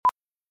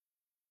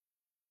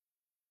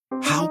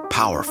How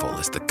powerful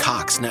is the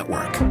Cox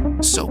network?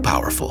 So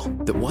powerful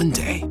that one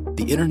day,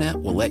 the internet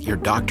will let your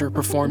doctor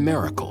perform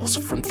miracles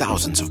from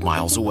thousands of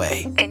miles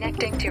away.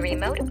 Connecting to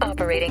remote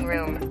operating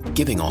room.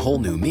 Giving a whole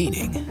new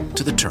meaning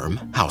to the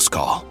term house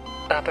call.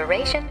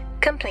 Operation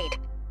complete.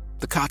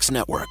 The Cox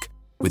network.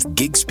 With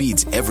gig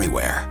speeds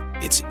everywhere.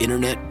 It's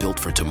internet built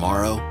for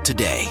tomorrow,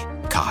 today.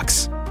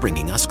 Cox,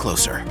 bringing us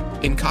closer.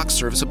 In Cox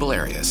serviceable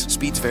areas,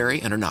 speeds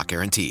vary and are not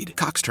guaranteed.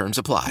 Cox terms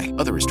apply.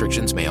 Other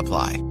restrictions may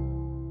apply.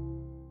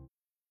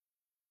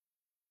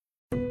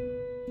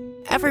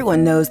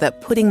 Everyone knows that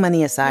putting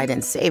money aside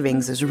in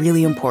savings is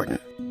really important.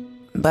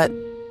 But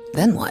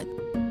then what?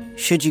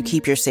 Should you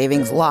keep your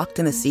savings locked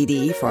in a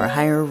CD for a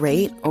higher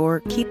rate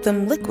or keep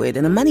them liquid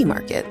in a money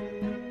market?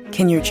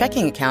 Can your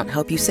checking account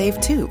help you save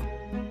too?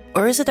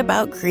 Or is it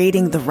about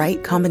creating the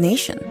right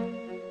combination?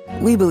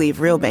 We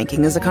believe real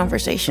banking is a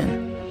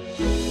conversation.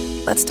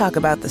 Let's talk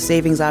about the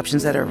savings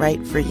options that are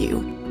right for you.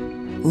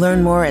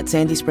 Learn more at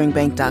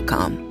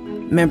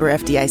sandyspringbank.com. Member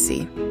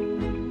FDIC.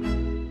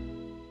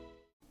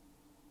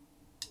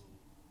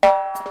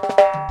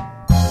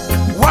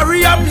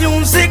 Warrior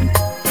music,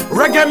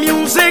 reggae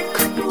music,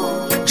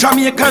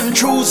 Jamaican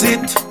choose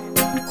it,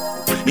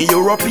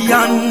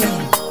 European,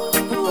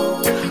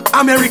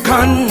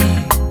 American,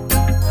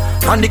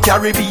 and the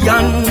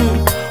Caribbean.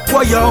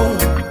 Whoa, yo.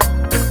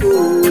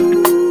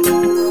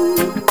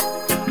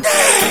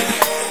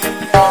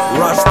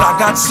 Rasta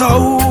got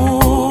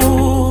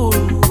soul,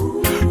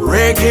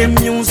 reggae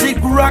music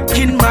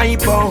rocking my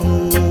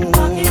bone,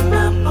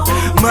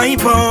 my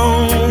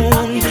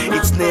bone.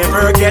 It's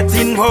never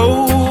getting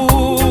old.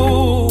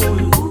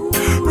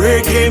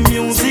 Reggae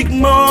music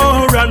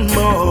more and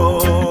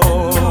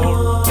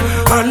more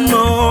and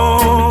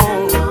more.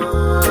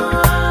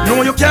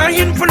 No, you can't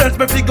influence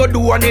me if you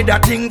do another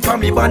thing for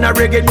me. But a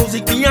reggae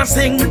music me a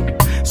sing.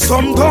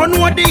 Some don't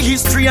know the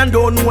history and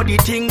don't know the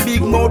thing.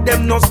 Big mouth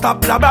them no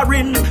stop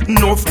blabbering.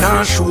 Enough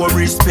now show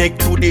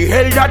respect to the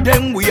elder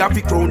them. We have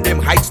to crown them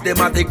heights them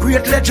as a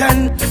great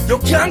legend. You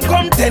can't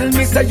come tell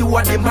me say you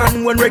are the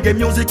man when reggae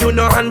music you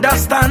no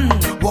understand.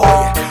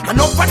 Boy,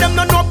 enough of them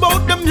don't know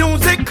about the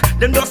music.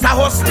 Them just a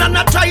hustle and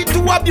a try to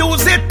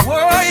abuse it.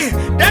 Boy,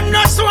 them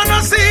just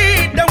wanna see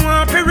it. Them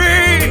want to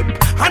rape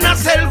and a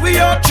sell we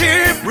out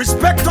cheap.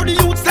 Respect to the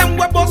youths them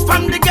we bust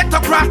from the ghetto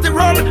across the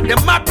road.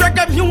 Them mad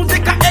reggae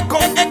music a echo.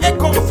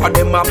 For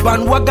them a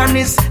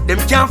bandwagonists, them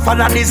can't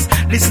follow this.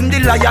 Listen the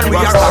lion we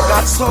are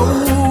got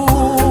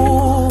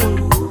soul.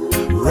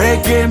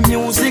 Reggae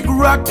music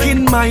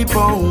rocking my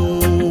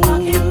bone,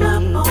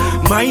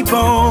 my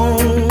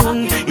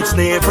bone. It's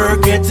never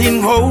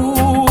getting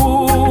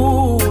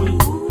old.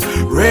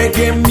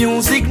 Reggae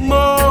music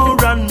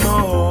more and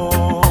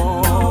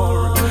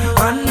more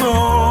and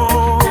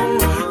more.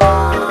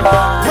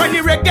 When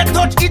the reggae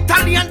touch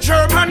Italy and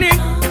Germany,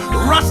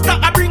 Rasta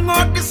I bring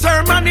out the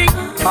ceremony.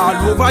 All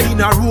over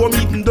in a room,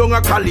 eating down a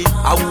Cali.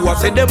 I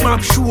was say them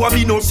up sure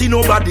me no see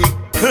nobody.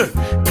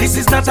 This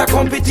is not a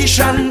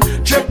competition,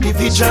 check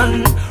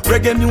division.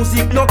 Reggae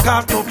music no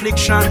cause no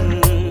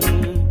friction.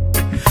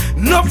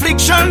 No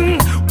friction,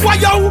 why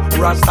yo?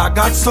 Rasta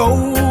got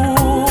soul.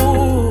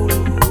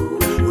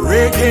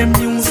 Reggae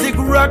music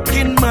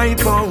rocking my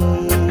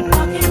bone,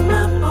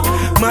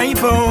 my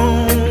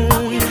bone.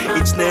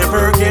 It's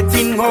never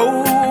getting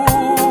old.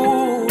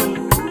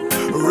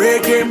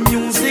 Reggae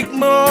music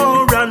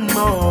more and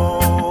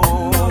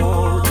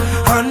more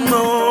and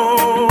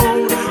more.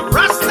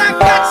 Rasta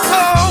got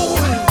soul.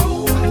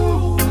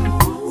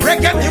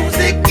 Reggae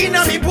music in a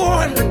me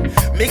bone.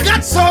 Me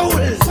got soul.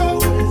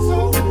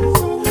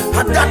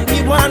 And that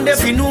me want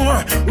every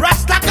know.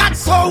 Rasta got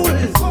soul.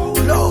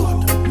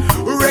 Lord.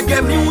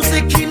 Reggae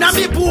music in a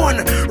me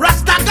bone.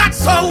 Rasta got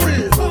soul.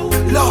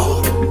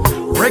 Lord.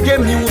 Reggae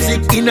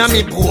music in a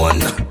me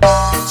bone.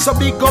 So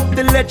big up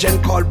the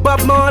legend called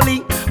Bob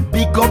Marley.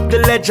 Big up the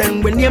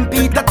legend when named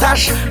Peter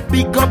Tosh.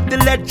 Big up the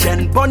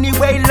legend Bunny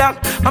Wailer.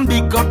 And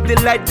big up the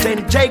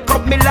legend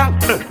Jacob Miller.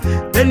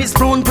 Dennis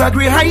Brown,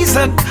 Gregory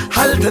Isaac,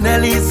 Halton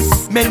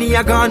Ellis. Many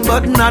are gone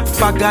but not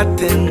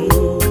forgotten.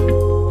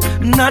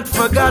 Not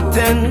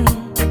forgotten.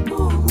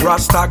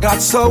 Rasta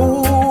got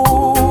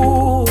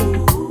soul.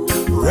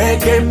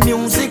 Reggae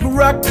music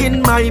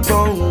rocking my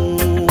bone.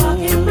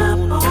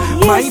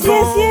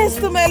 Yes,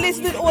 to my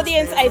listening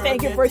audience, I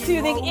thank you for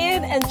tuning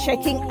in and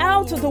checking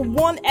out the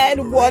One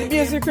and One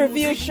Music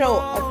Review Show.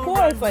 Of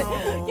course,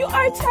 you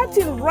are tapped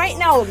in right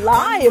now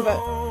live,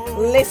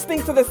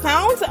 listening to the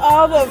sounds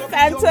of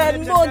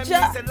Fanta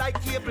Moja.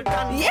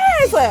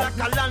 Yes,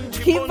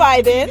 keep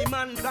vibing.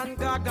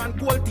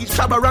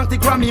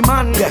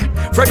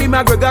 Freddie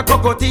McGregor,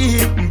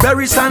 Cocotti,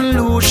 Barry San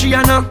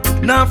Luciana,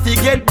 now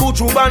forget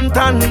Buju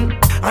Banton.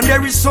 And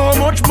there is so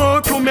much more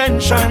to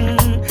mention.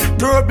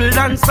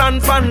 Turbulence and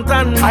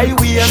Fantan. I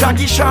will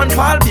Shaggy Sean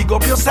Paul, big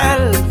up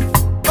yourself.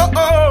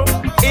 Oh,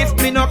 if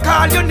me no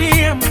call your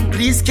name,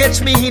 please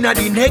catch me in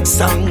the next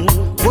song.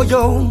 Oh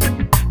yo,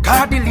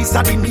 cause the list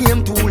of the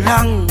name too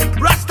long.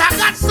 Rasta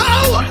got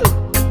soul.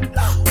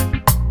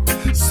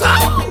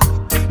 Soul,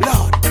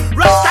 Lord.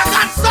 Rasta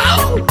got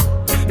soul,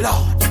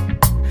 Lord.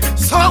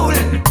 Soul,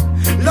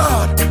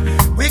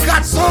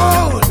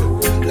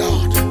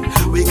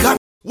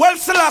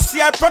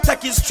 Selassie I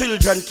protect his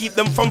children, keep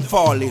them from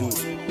falling.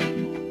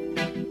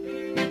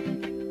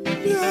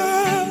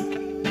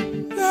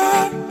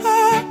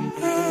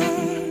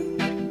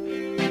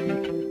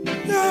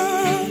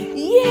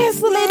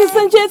 Yes, ladies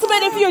and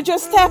gentlemen, if you're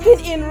just tapping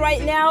in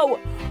right now,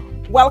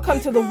 welcome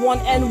to the One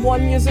and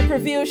One Music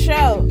Review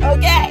Show,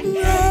 okay?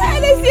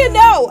 And as you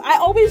know, I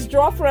always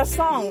draw for a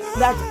song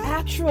that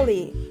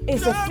actually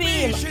is a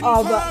theme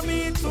of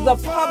the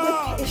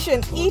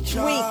publication each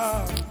week.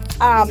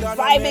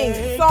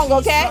 Vibing song,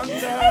 okay?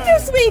 And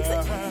this week's,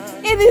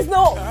 it is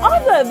no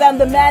other than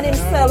the man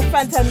himself,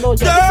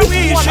 Fantanoja.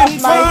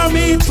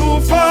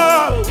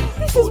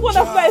 This is one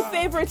of my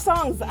favorite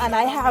songs, and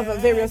I have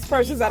various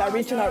persons that are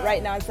reaching out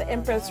right now and say,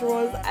 Empress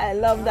Rose, I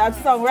love that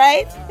song,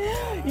 right?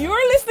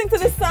 You're listening to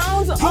the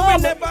sounds of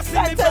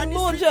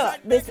Fantanoja.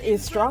 This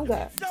is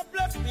Stronger.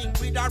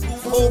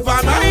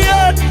 Over my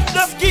head,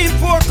 just keep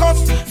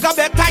focus. The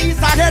better is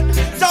ahead,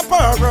 the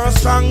power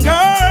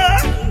stronger.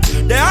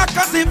 They act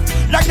as if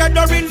like they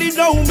don't really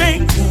know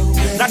me.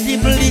 That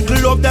even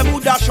little of them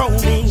would have shown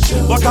me.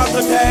 But as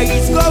the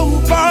days go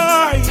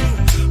by,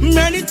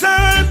 many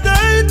times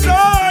they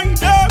try,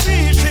 they're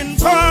wishing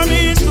for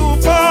me to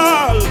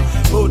fall.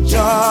 But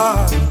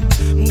Jah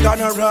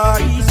gonna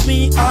rise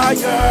me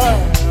higher.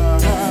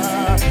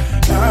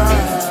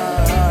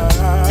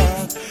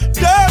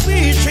 They're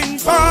wishing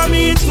for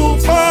me to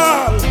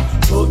fall.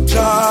 But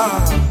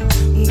Jah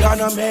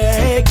gonna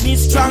make me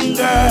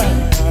stronger.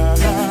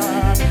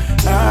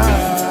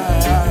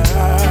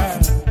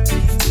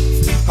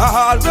 I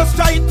always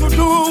try to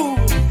do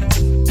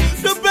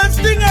the best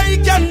thing I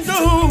can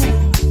do.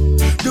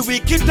 The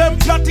wicked them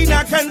plotting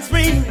against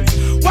me.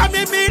 Why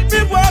me meet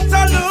me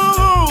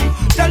Waterloo?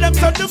 Tell them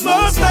to the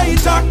most I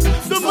talk,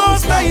 the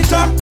most I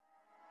talk.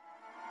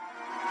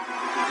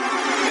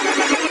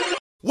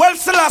 Well,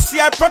 Selassie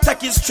I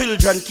protect his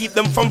children, keep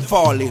them from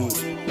falling.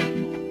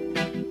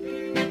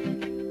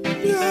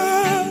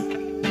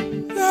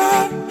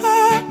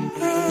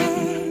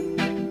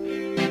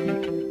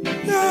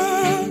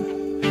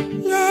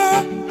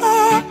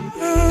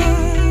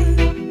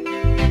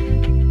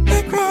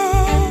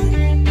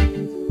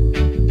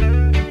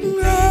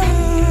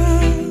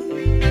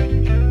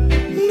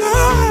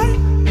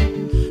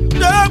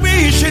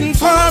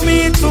 For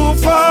me to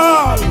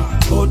fall,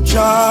 oh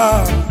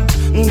Jah,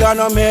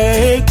 gonna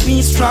make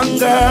me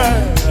stronger.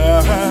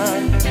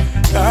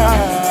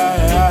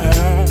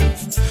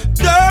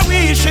 They're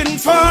wishing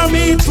for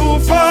me to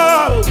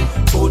fall,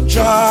 oh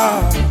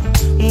Jah,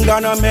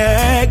 gonna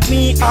make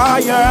me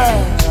higher.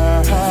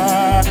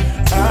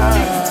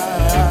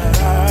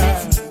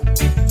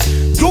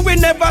 You will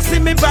never see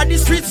me by the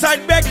street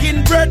side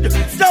begging bread.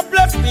 The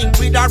blessing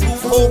with a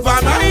roof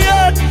over my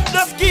head.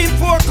 Just keep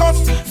focus,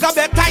 the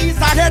better is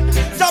ahead.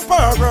 The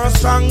power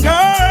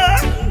stronger.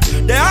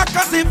 They act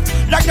as if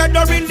like they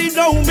don't really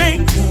know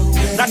me.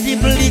 That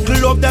even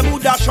little of them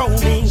would have shown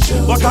me.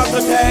 But as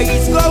the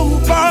days go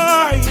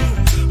by,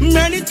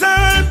 many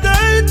times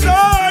they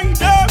try,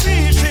 they're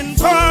wishing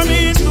for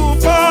me to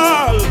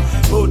fall.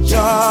 But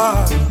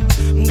Jah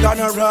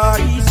gonna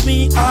rise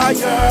me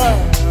higher.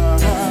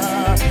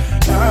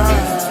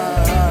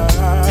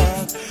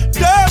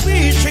 They're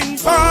wishing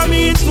for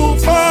me to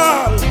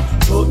fall,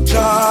 but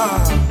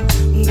Jah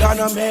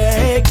gonna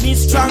make me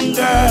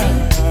stronger.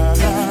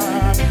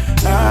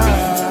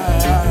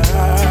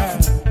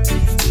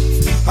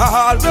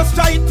 I always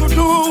try to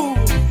do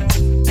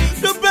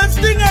the best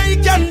thing I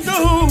can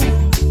do.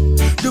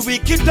 The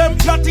wicked them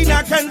plotting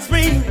against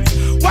me.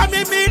 Why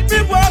me meet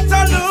me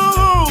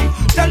Waterloo?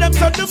 Tell them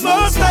to the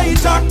most I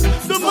talk,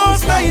 the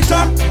most I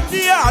talk.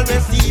 They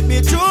always see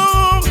me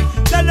through.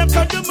 Tell them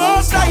to the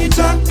most I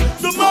talk,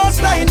 the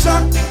most I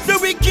talk. The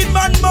wicked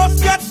man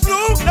must get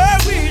through. They're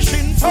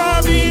wishing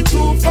for me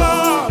to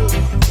fall.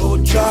 Oh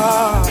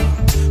Jah,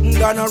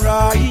 gonna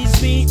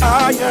rise me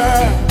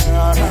higher.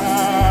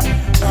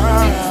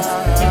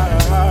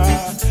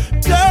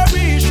 They're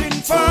wishing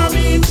for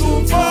me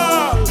to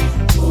fall.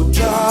 Oh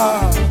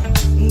Jah,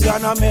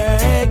 gonna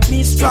make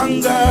me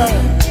stronger.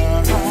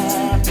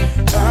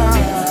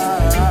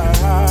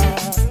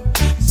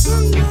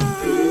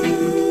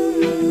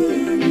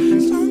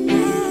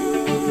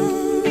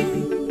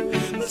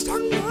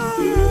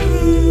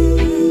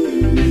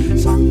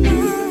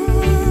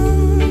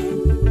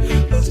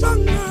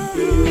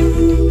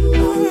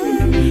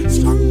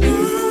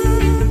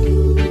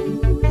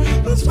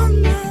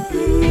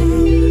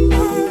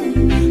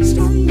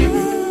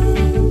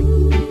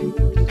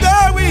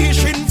 They're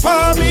wishing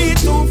for me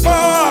to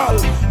fall,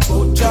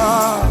 but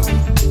Jah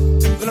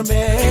gonna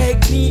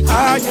make me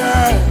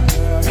higher.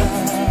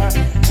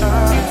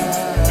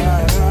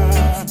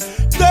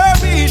 They're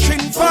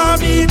wishing for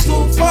me to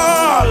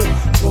fall,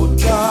 but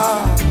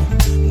Jah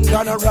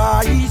gonna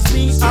rise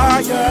me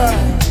higher.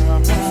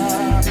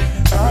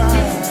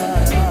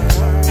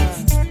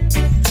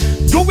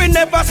 You will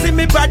never see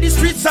me by the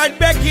street side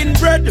begging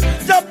bread.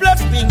 The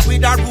blessing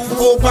with a roof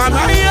over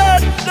my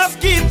head. Just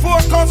keep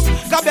focus,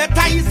 the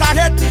better is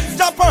ahead.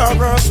 The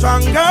power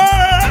stronger.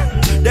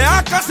 They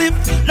act as if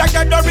like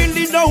I don't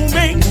really know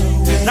me.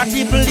 Not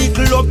even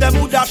little love them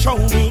would have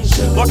shown me.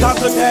 But as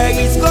the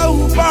days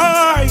go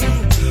by,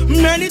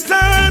 many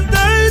times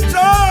they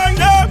try,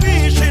 they're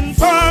wishing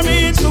for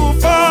me to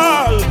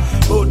fall.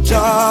 But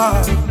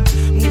Jah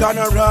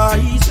gonna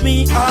rise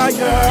me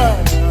higher.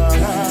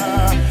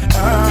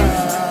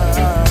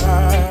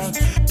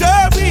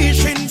 They're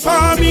wishing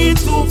for me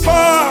to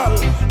fall.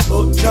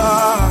 But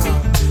Jah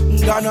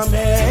gonna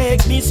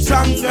make me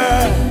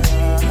stronger.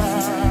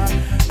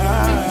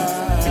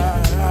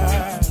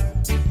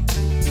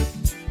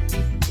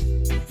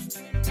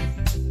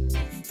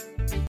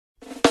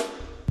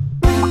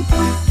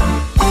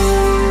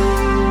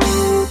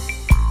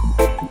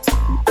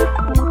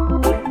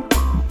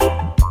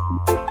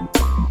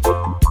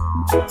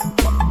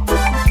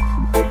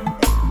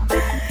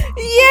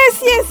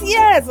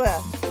 Yes.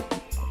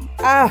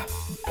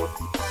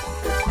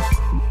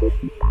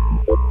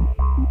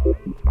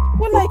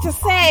 Would like to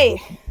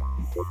say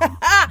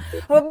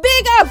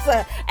big ups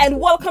and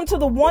welcome to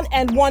the One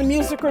and One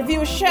Music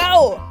Review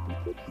Show.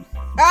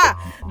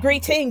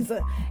 Greetings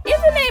in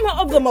the name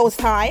of the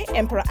Most High,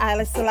 Emperor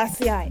Haile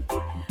Selassie,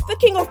 the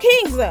King of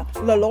Kings, the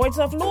Lords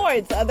of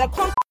Lords,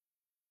 the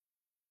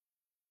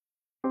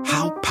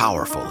How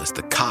powerful is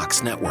the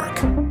Cox Network?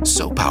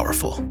 So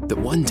powerful that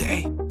one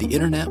day the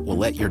internet will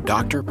let your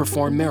doctor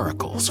perform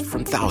miracles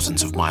from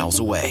thousands of miles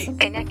away.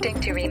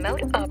 Connecting to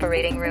remote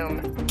operating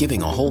room.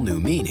 Giving a whole new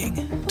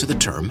meaning to the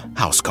term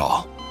house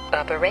call.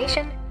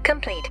 Operation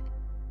complete.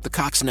 The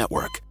Cox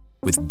Network.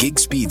 With gig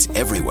speeds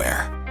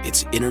everywhere,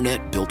 it's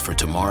internet built for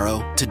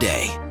tomorrow,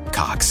 today.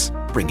 Cox,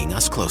 bringing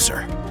us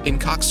closer. In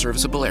Cox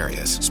serviceable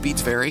areas,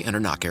 speeds vary and are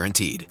not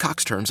guaranteed.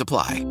 Cox terms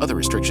apply. Other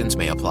restrictions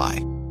may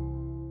apply.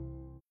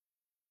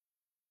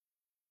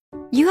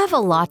 You have a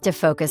lot to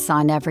focus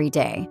on every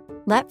day.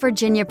 Let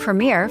Virginia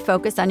Premier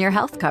focus on your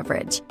health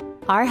coverage.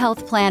 Our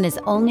health plan is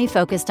only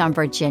focused on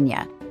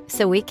Virginia,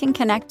 so we can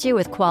connect you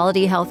with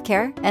quality health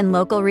care and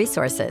local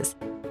resources.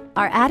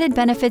 Our added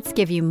benefits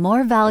give you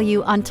more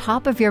value on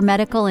top of your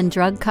medical and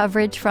drug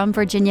coverage from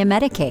Virginia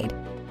Medicaid.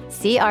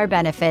 See our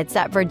benefits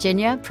at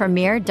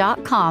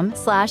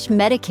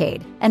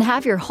virginiapremier.com/Medicaid and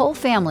have your whole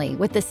family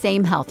with the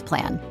same health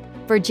plan.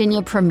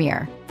 Virginia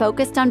Premier,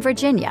 focused on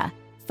Virginia,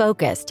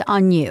 focused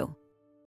on you.